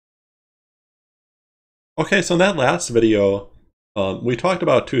Okay, so in that last video, we talked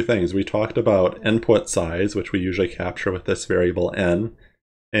about two things. We talked about input size, which we usually capture with this variable n,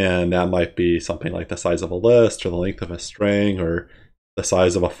 and that might be something like the size of a list, or the length of a string, or the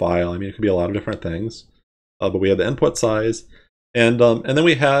size of a file. I mean, it could be a lot of different things. But we had the input size, and then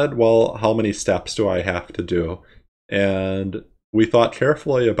we had, well, how many steps do I have to do? And we thought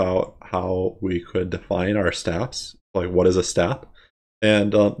carefully about how we could define our steps, like what is a step?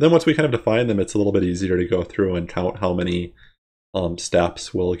 And then once we kind of define them, it's a little bit easier to go through and count how many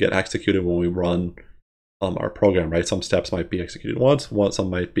steps will get executed when we run our program, right? Some steps might be executed once,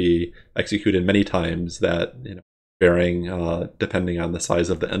 some might be executed many times, that, varying depending on the size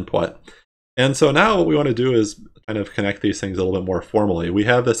of the input. And so now what we want to do is kind of connect these things a little bit more formally. We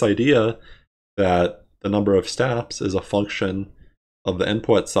have this idea that the number of steps is a function of the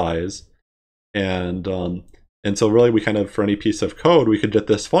input size, and so really we kind of, for any piece of code, we could get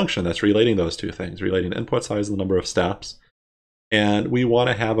this function that's relating those two things, relating the input size and the number of steps. And we want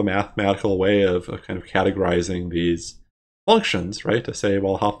to have a mathematical way of kind of categorizing these functions, right? To say,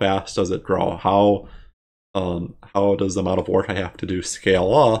 well, how fast does it grow? How does the amount of work I have to do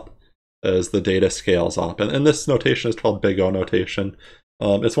scale up as the data scales up? And this notation is called big O notation.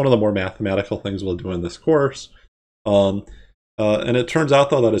 It's one of the more mathematical things we'll do in this course. And it turns out,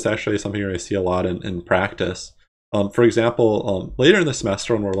 though, that it's actually something you're going to see a lot in practice. For example, later in the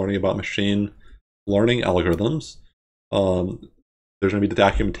semester, when we're learning about machine learning algorithms, there's going to be the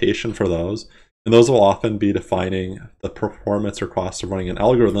documentation for those. And those will often be defining the performance or cost of running an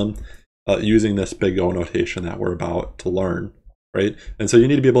algorithm using this big O notation that we're about to learn, right? And so you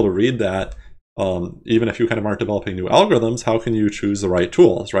need to be able to read that. Even if you kind of aren't developing new algorithms, how can you choose the right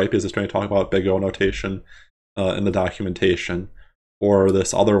tools, right? Because it's going to talk about big O notation in the documentation. Or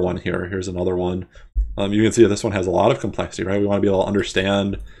this other one here. Here's another one. You can see that this one has a lot of complexity, right? We want to be able to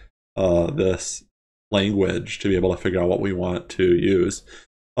understand this language to be able to figure out what we want to use.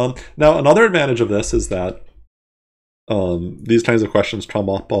 Now, another advantage of this is that these kinds of questions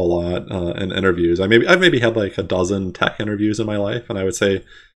come up a lot in interviews. I've maybe had like a dozen tech interviews in my life, and I would say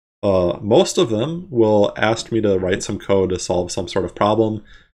most of them will ask me to write some code to solve some sort of problem.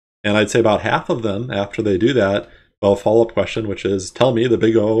 And I'd say about half of them, after they do that, well, a follow-up question, which is, tell me the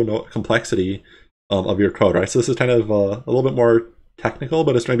big O complexity of your code, right? So this is kind of a little bit more technical,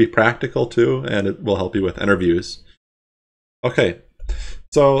 but it's going to be practical too, and it will help you with interviews. Okay,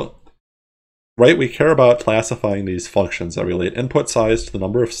 so, right, we care about classifying these functions that relate input size to the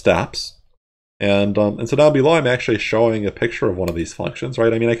number of steps. And so down below, I'm actually showing a picture of one of these functions,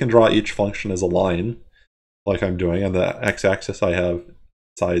 right? I mean, I can draw each function as a line, like I'm doing. On the x-axis, I have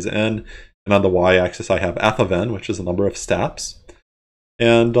size n. And on the y-axis, I have f of n, which is the number of steps.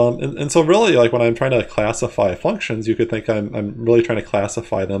 And so really, like when I'm trying to classify functions, you could think I'm really trying to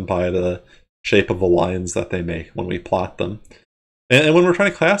classify them by the shape of the lines that they make when we plot them. And when we're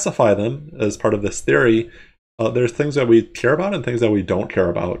trying to classify them as part of this theory, there's things that we care about and things that we don't care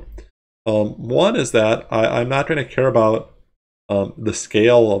about. One is that I'm not going to care about the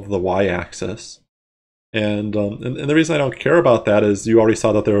scale of the y-axis. And the reason I don't care about that is you already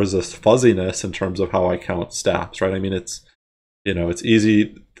saw that there was this fuzziness in terms of how I count steps, right? I mean, it's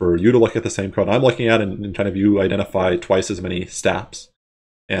easy for you to look at the same code I'm looking at and kind of you identify twice as many steps.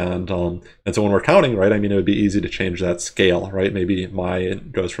 And so when we're counting, right, I mean, it would be easy to change that scale, right? Maybe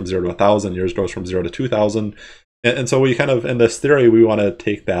mine goes from 0 to 1,000, yours goes from 0 to 2,000. And so we kind of, in this theory, we want to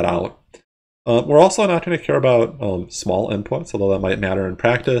take that out. We're also not going to care about small inputs, although that might matter in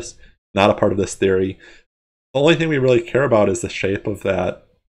practice. Not a part of this theory. The only thing we really care about is the shape of that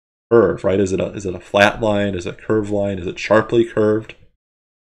curve, right? Is it a flat line? Is it a curved line? Is it sharply curved?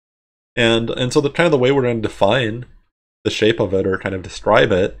 And so the kind of the way we're going to define the shape of it, or kind of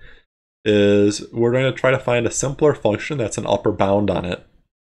describe it, is we're going to try to find a simpler function that's an upper bound on it.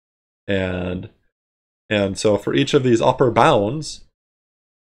 And so for each of these upper bounds,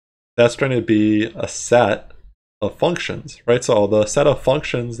 that's going to be a set of functions, right? So the set of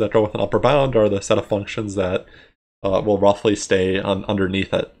functions that go with an upper bound are the set of functions that will roughly stay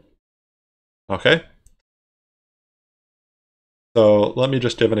underneath it. Okay? So let me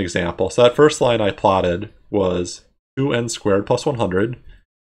just give an example. So that first line I plotted was 2n squared plus 100.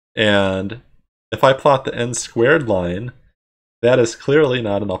 And if I plot the n squared line, that is clearly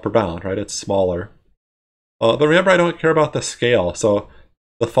not an upper bound, right? It's smaller. But remember, I don't care about the scale. So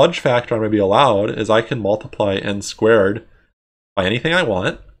the fudge factor I'm going to be allowed is I can multiply n squared by anything I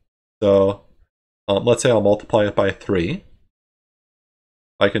want. So let's say I'll multiply it by 3.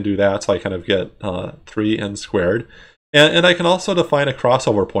 I can do that, so I kind of get 3n squared. And I can also define a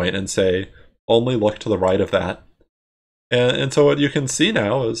crossover point and say, only look to the right of that. And so what you can see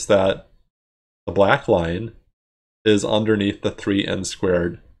now is that the black line, is underneath the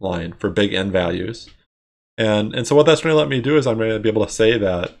 3n² line for big N values. And so what that's going to let me do is I'm going to be able to say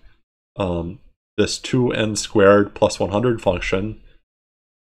that this 2n² plus 100 function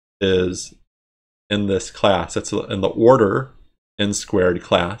is in this class. It's in the order n²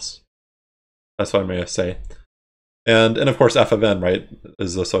 class. That's what I'm going to say. And of course, f of n, right,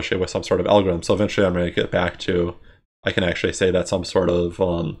 is associated with some sort of algorithm. So eventually I'm going to get back to, I can actually say that some sort of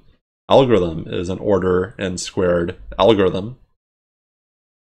algorithm is an order n² algorithm.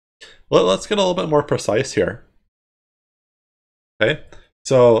 Let's get a little bit more precise here. Okay,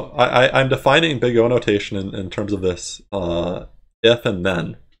 so I'm defining big O notation in terms of this if and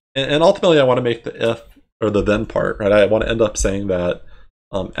then. And ultimately I want to make the if, or the then part, right? I want to end up saying that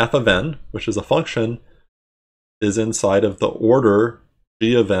f of n, which is a function, is inside of the order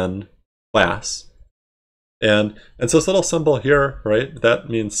g of n class. And so this little symbol here, right, that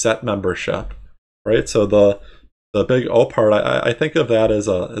means set membership, right? So the big O part, I think of that as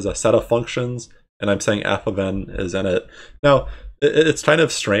a set of functions, and I'm saying f of n is in it. Now, it's kind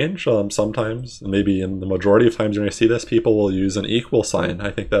of strange sometimes, and maybe in the majority of times you're going to see this, people will use an equal sign. I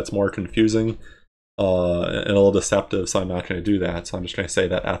think that's more confusing and a little deceptive, so I'm not going to do that. So I'm just going to say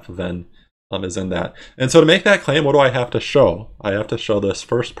that f of n is in that. And so to make that claim, what do I have to show? I have to show this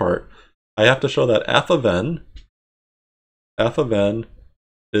first part. I have to show that f of n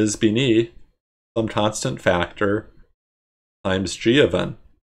is beneath some constant factor times g of n.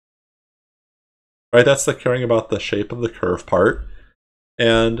 Right, that's the caring about the shape of the curve part.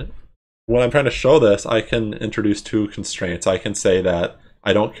 And when I'm trying to show this, I can introduce two constraints. I can say that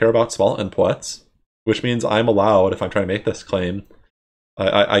I don't care about small inputs, which means I'm allowed, if I'm trying to make this claim,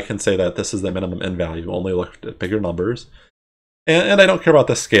 I can say that this is the minimum n value, only look at bigger numbers. And I don't care about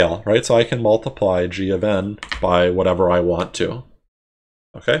the scale, right? So I can multiply g of n by whatever I want to.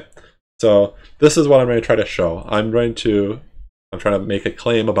 Okay, so this is what I'm going to try to show. I'm trying to make a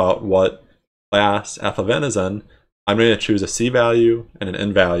claim about what class f of n is in. I'm going to choose a c value and an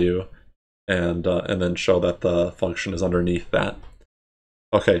n value, and then show that the function is underneath that.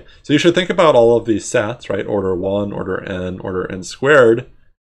 Okay, so you should think about all of these sets, right? Order 1, order n²,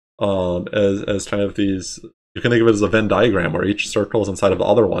 as kind of these. You can think of it as a Venn diagram where each circle is inside of the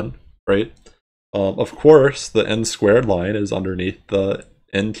other one, right? Of course, the n² line is underneath the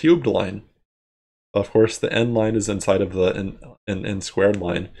n³ line. Of course, the n line is inside of the n²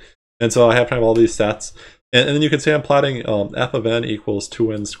 line. And so I have kind of all these sets. And then you can say I'm plotting f of n equals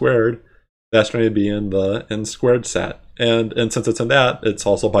 2n². That's going to be in the n² set. And since it's in that, it's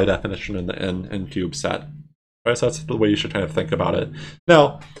also by definition in the n³ set. Right? So that's the way you should kind of think about it.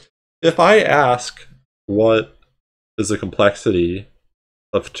 Now, if I ask what is the complexity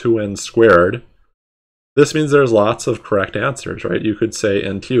of 2n², this means there's lots of correct answers, right? You could say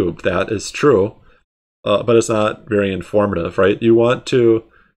n³. That is true, but it's not very informative, right? You want to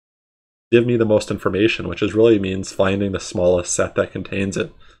give me the most information, which is really means finding the smallest set that contains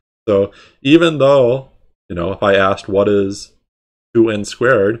it. So even though, if I asked what is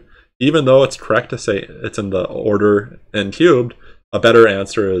 2n², even though it's correct to say it's in the order n³, a better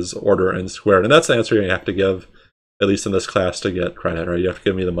answer is order n². And that's the answer you have to give, at least in this class, to get credit, right? You have to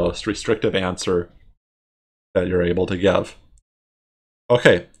give me the most restrictive answer that you're able to give.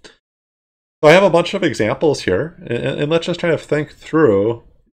 Okay, so I have a bunch of examples here, and let's just kind of think through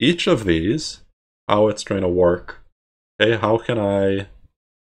each of these, how it's going to work. Okay, how can I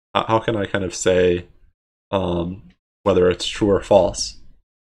kind of say whether it's true or false?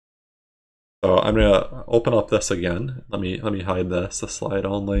 So I'm going to open up this again. Let me hide this, the slide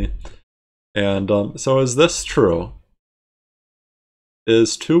only. And so is this true?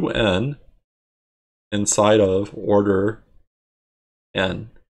 Is 2n inside of order n?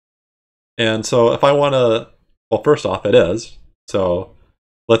 And so if I want to, well, first off, it is. So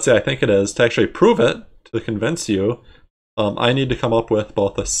let's say I think it is. To actually prove it, to convince you, I need to come up with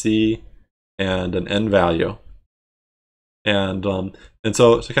both a c and an n value. And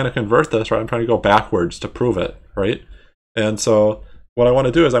so to kind of convert this, right, I'm trying to go backwards to prove it, right? And so what I want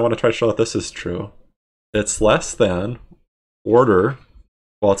to do is I want to try to show that this is true. It's less than order,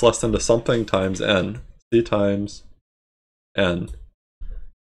 well, it's less than to something times n, c times n.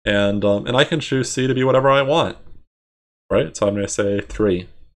 And I can choose c to be whatever I want, right? So I'm going to say 3.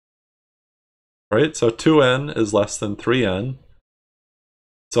 Right, so 2n is less than 3n.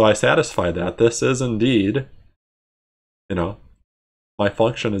 So I satisfy that. This is indeed, my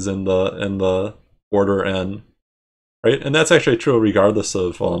function is in the order n, right? And that's actually true regardless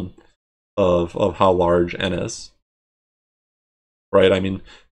of how large n is, right? I mean,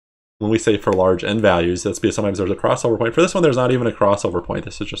 when we say for large n values, that's because sometimes there's a crossover point. For this one, there's not even a crossover point.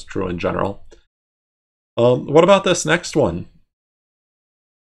 This is just true in general. What about this next one?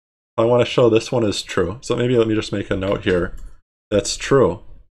 I want to show this one is true. So maybe let me just make a note here. That's true.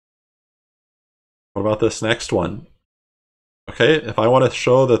 What about this next one? Okay, if I want to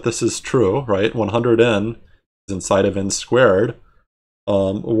show that this is true, right, 100n is inside of n squared,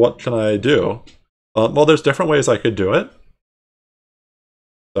 what can I do? Well, there's different ways I could do it.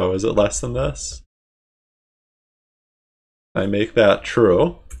 So is it less than this? I make that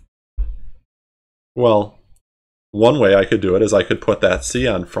true. Well, one way I could do it is I could put that c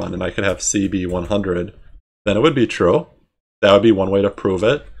on front, and I could have c be 100. Then it would be true. That would be one way to prove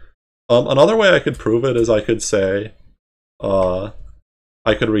it. Another way I could prove it is I could say, I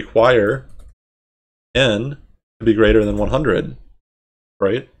could require n to be greater than 100,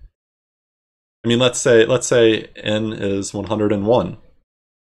 right? I mean, let's say n is 101.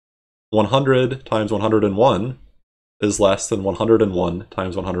 100 times 101 is less than 101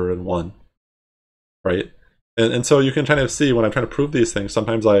 times 101, right? And so you can kind of see when I'm trying to prove these things,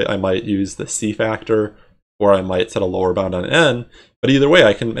 sometimes I might use the c factor, or I might set a lower bound on n, but either way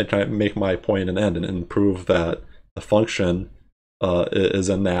I can try to make my point an end and prove that the function is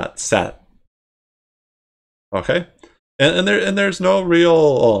in that set. Okay? And there's no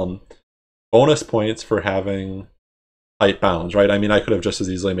real bonus points for having tight bounds, right? I mean, I could have just as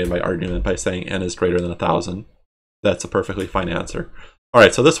easily made my argument by saying n is greater than 1,000. That's a perfectly fine answer. All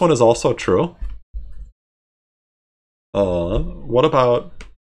right, so this one is also true. What about,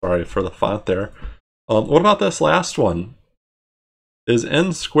 sorry for the font there. What about this last one? Is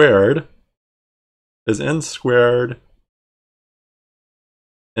n squared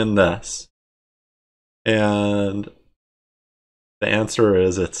in this? And the answer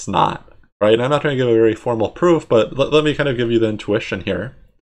is it's not. Right? And I'm not trying to give a very formal proof, but let me kind of give you the intuition here.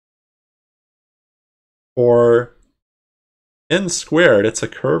 For n squared, it's a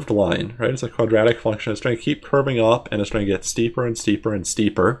curved line, right? It's a quadratic function. It's trying to keep curving up, and it's trying to get steeper and steeper and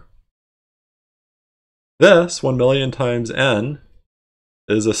steeper. This, 1 million times n,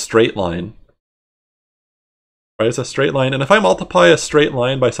 is a straight line. Right? It's a straight line. And if I multiply a straight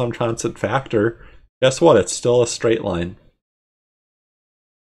line by some constant factor, guess what? It's still a straight line.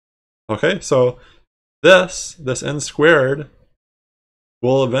 Okay, so this n squared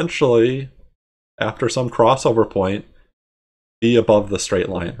will eventually, after some crossover point, be above the straight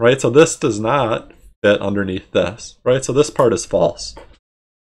line, right? So this does not fit underneath this, right? So this part is false.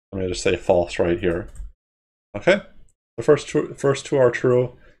 I'm going to just say false right here. Okay, the first two are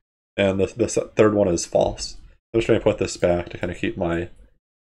true, and this third one is false. I'm just going to put this back to kind of keep my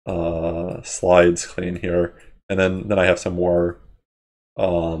slides clean here, and then I have some more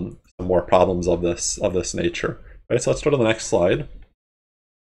problems of this nature. Right, so let's go to the next slide.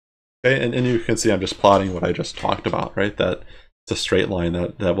 Okay, and you can see I'm just plotting what I just talked about, right? That it's a straight line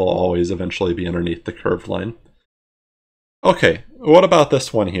that will always eventually be underneath the curved line. Okay, what about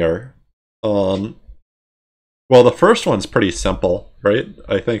this one here? Well, the first one's pretty simple, right?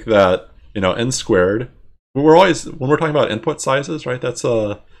 I think that, n squared, we're always, when we're talking about input sizes, right, that's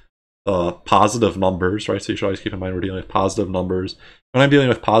positive numbers, right? So you should always keep in mind we're dealing with positive numbers. When I'm dealing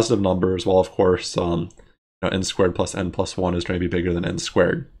with positive numbers, well, of course, n squared plus n plus 1 is going to be bigger than n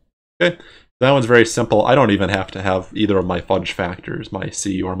squared. Okay, that one's very simple. I don't even have to have either of my fudge factors, my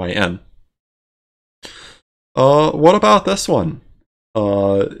c or my n. What about this one?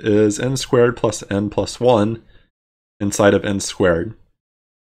 Is n squared plus n plus 1 inside of n squared?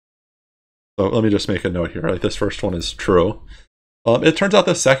 So let me just make a note here. Right? This first one is true. It turns out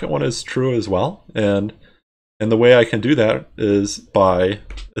the second one is true as well, and the way I can do that is by,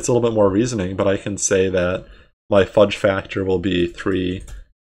 it's a little bit more reasoning, but I can say that my fudge factor will be 3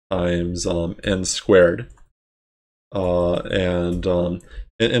 times n squared. And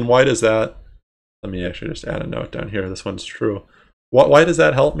why does that, let me actually just add a note down here, this one's true. Why does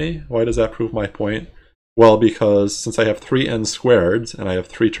that help me? Why does that prove my point? Well, because since I have 3 n squareds, and I have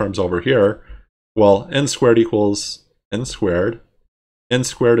 3 terms over here, well, n squared equals n squared. N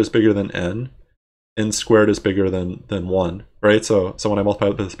squared is bigger than n squared is bigger than 1, right? So when I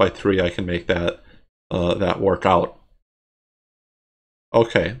multiply this by 3, I can make that work out.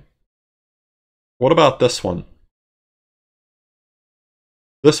 Okay. What about this one?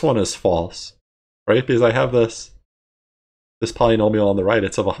 This one is false, right? Because I have this polynomial on the right,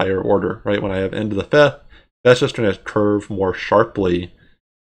 it's of a higher order, right? When I have n to the 5th, that's just going to curve more sharply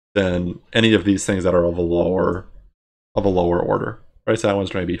than any of these things that are of a lower order, right? So that one's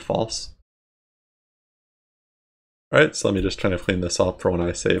going to be false. All right, so let me just kind of clean this up for when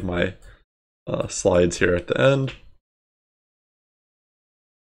I save my slides here at the end.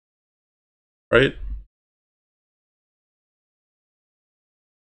 Right?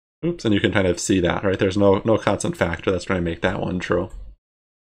 Oops, and you can kind of see that, right? There's no constant factor that's going to make that one true.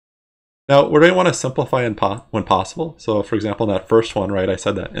 Now, we're going to want to simplify when possible. So, for example, in that first one, right, I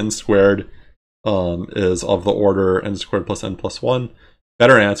said that n squared is of the order n squared plus n plus 1.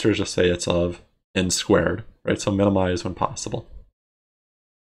 Better answer is just say it's of n squared, right? So minimize when possible.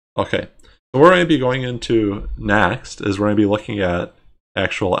 Okay, so what we're going to be going into next is we're going to be looking at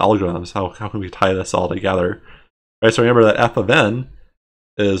actual algorithms. How can we tie this all together? Right, so remember that f of n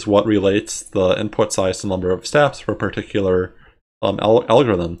is what relates the input size to the number of steps for a particular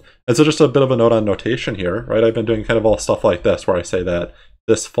algorithm. And so just a bit of a note on notation here, right? I've been doing kind of all stuff like this where I say that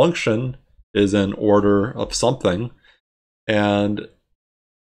this function is in order of something, and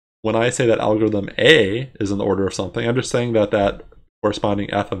when I say that algorithm A is in the order of something, I'm just saying that that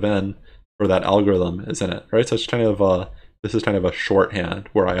corresponding f of n for that algorithm is in it, right? So it's kind of this is kind of a shorthand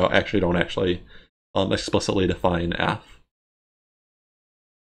where I actually don't explicitly define f.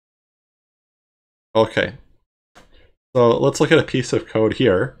 Okay, so let's look at a piece of code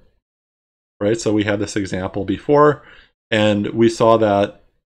here, right? So we had this example before, and we saw that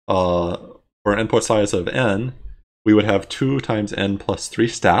for an input size of n, we would have 2 times n plus 3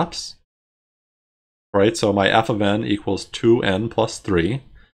 steps, right? So my f of n equals 2n plus 3,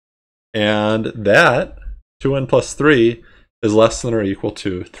 and that 2n plus 3 is less than or equal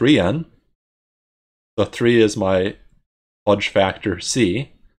to 3n. So 3 is my fudge factor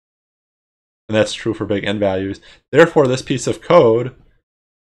c, and that's true for big n values. Therefore, this piece of code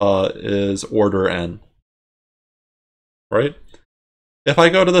is order n, right? If I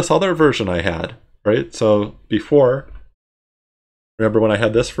go to this other version I had, right? So before, remember when I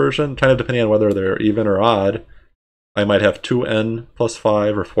had this version, kind of depending on whether they're even or odd, I might have 2n plus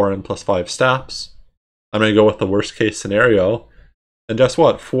 5 or 4n plus 5 steps. I'm going to go with the worst case scenario. And guess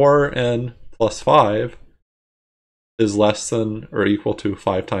what? 4n plus 5 is less than or equal to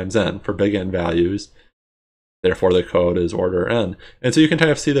 5 times n for big N values. Therefore, the code is order n. And so you can kind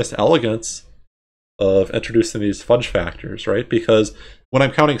of see this elegance of introducing these fudge factors, right? Because when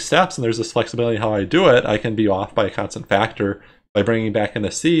I'm counting steps and there's this flexibility in how I do it, I can be off by a constant factor. By bringing back in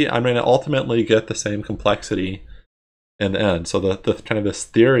the c, I'm going to ultimately get the same complexity in the end. So the kind of this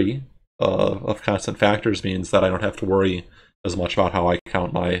theory of constant factors means that I don't have to worry as much about how I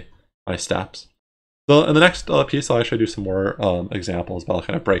count my steps. So in the next piece, I'll actually do some more examples, but I'll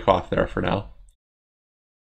kind of break off there for now.